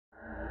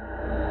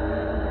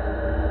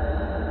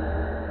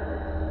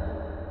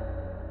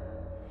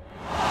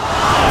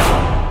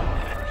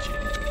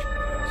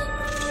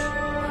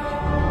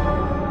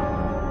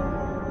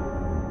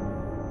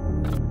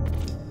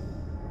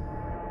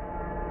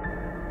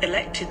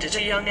Elected at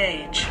a young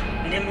age,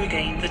 Nimue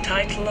gained the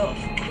title of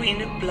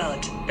Queen of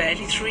Blood,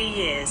 barely 3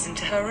 years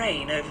into her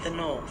reign over the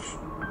North.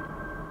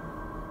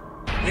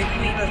 The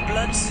Queen of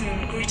Blood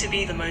soon grew to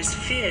be the most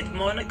feared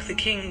monarch the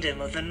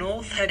Kingdom of the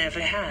North had ever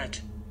had.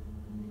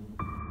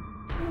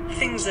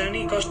 Things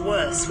only got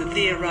worse with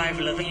the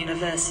arrival of a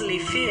universally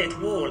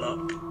feared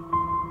warlock.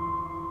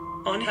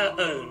 On her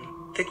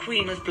own, the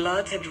Queen of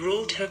Blood had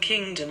ruled her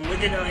kingdom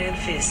with an iron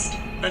fist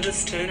and a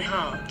stone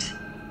heart.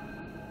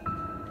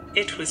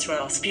 It was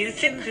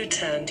Rasputin who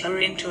turned her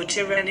into a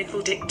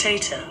tyrannical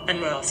dictator,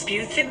 and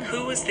Rasputin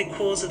who was the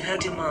cause of her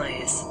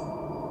demise.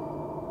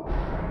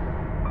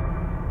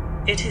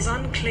 It is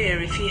unclear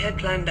if he had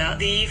planned out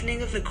the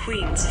evening of the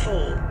Queen's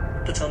fall,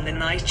 but on the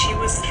night she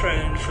was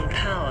thrown from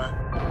power,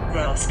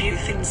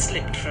 Rasputin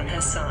slipped from her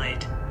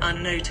side,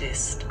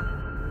 unnoticed.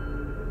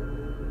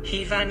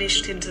 He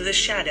vanished into the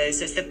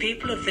shadows as the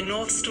people of the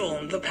North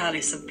stormed the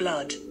Palace of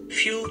Blood,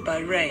 fueled by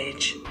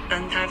rage,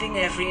 and having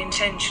every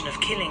intention of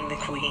killing the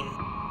Queen.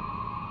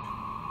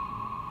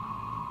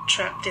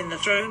 Trapped in the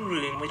throne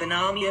room with an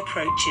army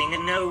approaching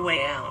and no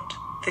way out,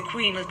 the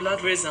Queen of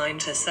Blood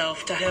resigned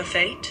herself to her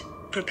fate,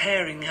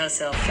 preparing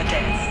herself for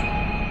death.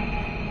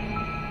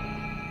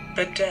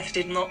 But death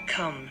did not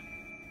come.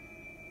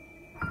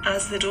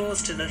 As the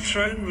doors to the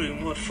throne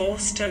room were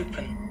forced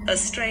open, a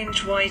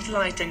strange white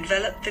light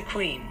enveloped the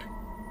Queen.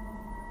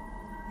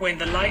 When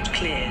the light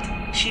cleared,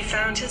 she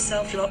found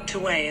herself locked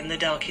away in the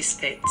darkest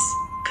pits,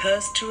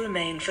 cursed to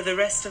remain for the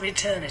rest of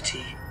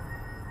eternity.